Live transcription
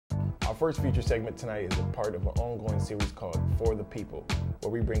first feature segment tonight is a part of an ongoing series called For the People, where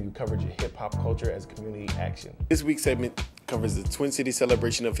we bring you coverage of hip-hop culture as community action. This week's segment covers the Twin Cities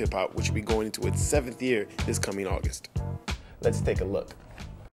celebration of hip-hop, which will be going into its 7th year this coming August. Let's take a look.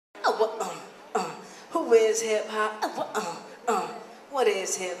 Who is hip-hop? What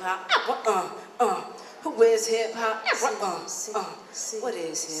is hip-hop? Who is hip-hop? What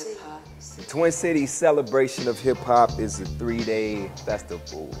is hip-hop? The Twin Cities celebration of hip-hop is a 3-day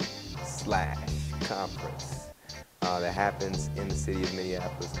festival / conference that happens in the city of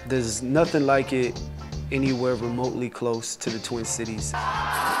Minneapolis. There's nothing like it anywhere remotely close to the Twin Cities. I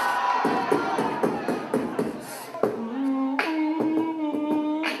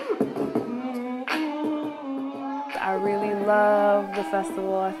really love the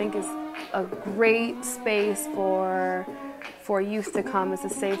festival. I think it's a great space for youth to come. It's a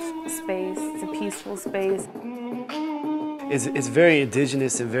safe space, it's a peaceful space. It's very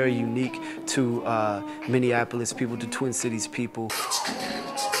indigenous and very unique to Minneapolis people, to Twin Cities people.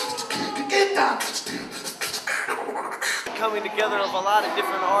 Coming together of a lot of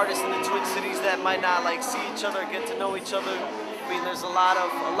different artists in the Twin Cities that might not see each other, get to know each other. I mean, there's a lot of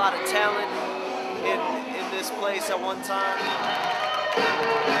talent in this place at one time.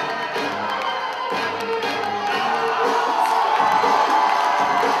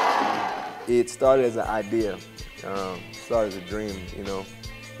 It started as an idea, started as a dream, you know.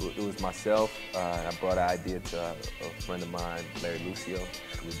 It was myself. I brought an idea to a friend of mine, Larry Lucio.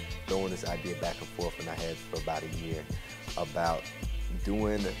 We were throwing this idea back and forth in our heads for about a year about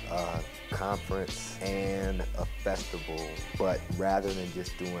doing a conference and a festival, but rather than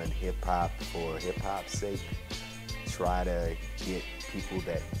just doing hip-hop for hip-hop's sake, try to get people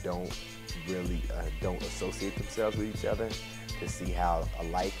that don't really don't associate themselves with each other to see how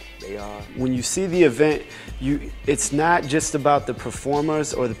alike they are. When you see the event, it's not just about the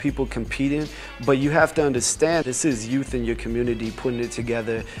performers or the people competing, but you have to understand this is youth in your community putting it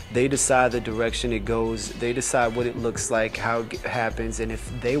together. They decide the direction it goes. They decide what it looks like, how it happens, and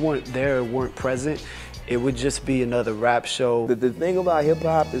if they weren't there or weren't present, it would just be another rap show. The thing about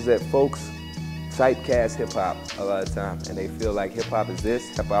hip-hop is that folks typecast hip-hop a lot of times, and they feel like hip-hop is this,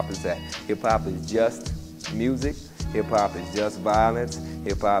 hip-hop is that. Hip-hop is just music. Hip-hop is just violence.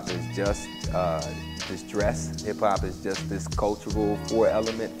 Hip-hop is just dress. Hip-hop is just this cultural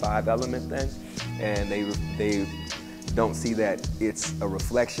 4-element, 5-element thing. And they don't see that it's a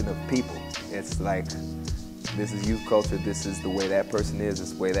reflection of people. It's like, this is youth culture, this is the way that person is, this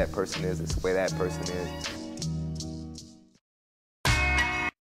is the way that person is, this is the way that person is.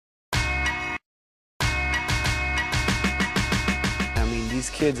 I mean, these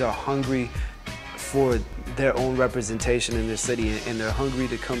kids are hungry for their own representation in their city, and they're hungry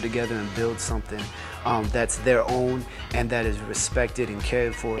to come together and build something that's their own and that is respected and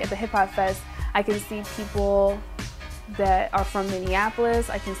cared for. At the Hip Hop Fest, I can see people that are from Minneapolis.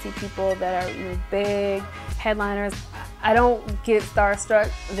 I can see people that are big headliners. I don't get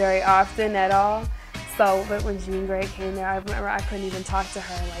starstruck very often at all. So, but when Jean Grae came there, I remember I couldn't even talk to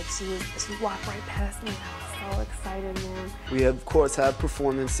her. Like she walked right past me. I was so excited, man. We of course have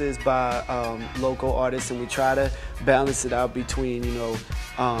performances by local artists, and we try to balance it out between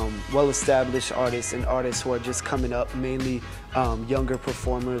well-established artists and artists who are just coming up, mainly younger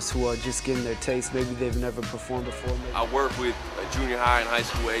performers who are just getting their taste. Maybe they've never performed before. I work with junior high and high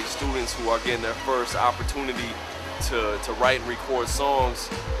school age students who are getting their first opportunity to write and record songs,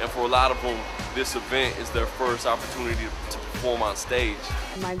 and for a lot of them, this event is their first opportunity to perform on stage.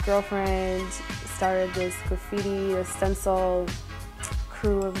 My girlfriend started this graffiti, a stencil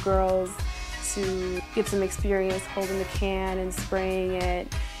crew of girls to get some experience holding the can and spraying it,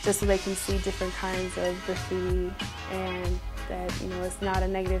 just so they can see different kinds of graffiti, and that it's not a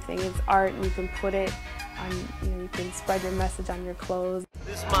negative thing. It's art, and you can put it on, you can spread your message on your clothes.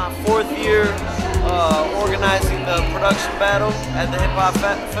 This is my 4th year organizing the production battle at the Hip Hop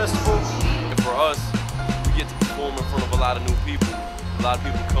Festival. And for us, we get to perform in front of a lot of new people. A lot of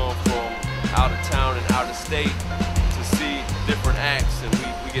people come from out of town and out of state to see different acts, and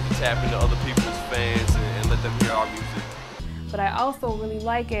we get to tap into other people's fans and let them hear our music. But I also really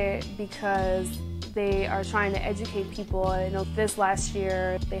like it because they are trying to educate people. I know this last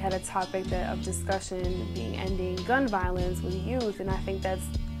year they had a topic of discussion being ending gun violence with youth, and I think that's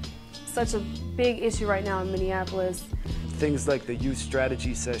such a big issue right now in Minneapolis. Things like the youth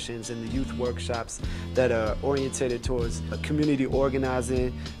strategy sessions and the youth workshops that are orientated towards community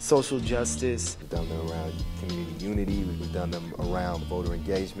organizing, social justice. We've done them around community unity, we've done them around voter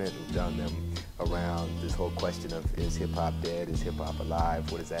engagement, we've done them around this whole question of, is hip-hop dead, is hip-hop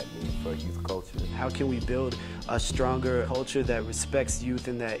alive, what does that mean for youth culture? How can we build a stronger culture that respects youth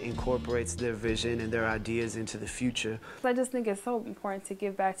and that incorporates their vision and their ideas into the future? I just think it's so important to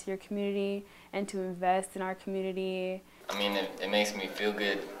give back to your community and to invest in our community. I mean, it makes me feel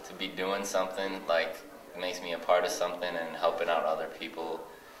good to be doing something, like it makes me a part of something and helping out other people.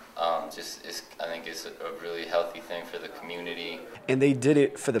 I think it's a really healthy thing for the community. And they did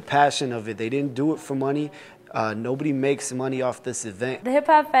it for the passion of it. They didn't do it for money. Nobody makes money off this event. The Hip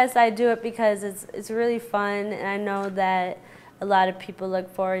Hop Fest, I do it because it's really fun, and I know that a lot of people look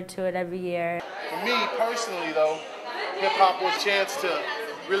forward to it every year. For me personally though, hip hop was a chance to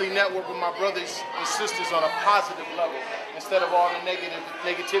really network with my brothers and sisters on a positive level instead of all the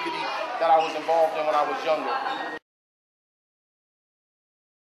negativity that I was involved in when I was younger.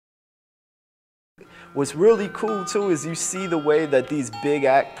 What's really cool too is you see the way that these big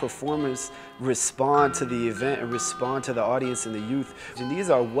act performers respond to the event and respond to the audience and the youth. And these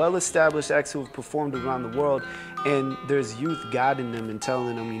are well-established acts who have performed around the world, and there's youth guiding them and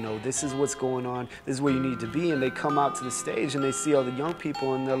telling them, you know, this is what's going on, this is where you need to be. And they come out to the stage and they see all the young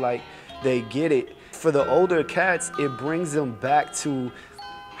people and they're like, they get it. For the older cats, it brings them back to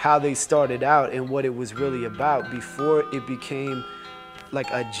how they started out and what it was really about before it became like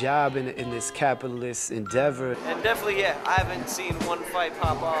a job in this capitalist endeavor. And definitely, yeah, I haven't seen one fight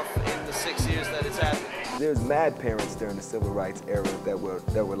pop off in the 6 years that it's happened. There's mad parents during the civil rights era that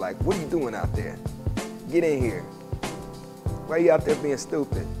were like, what are you doing out there? Get in here. Why are you out there being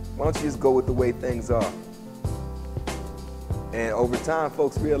stupid? Why don't you just go with the way things are? And over time,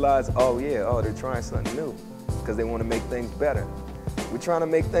 folks realize, oh yeah, oh, they're trying something new because they want to make things better. We're trying to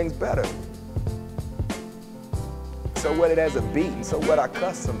make things better. So what, it has a beat, and so what, I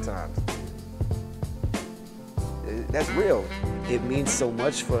cuss sometimes. That's real. It means so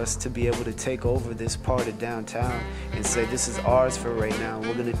much for us to be able to take over this part of downtown and say, this is ours for right now.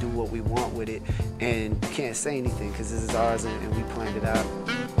 We're gonna do what we want with it. And we can't say anything because this is ours and we planned it out.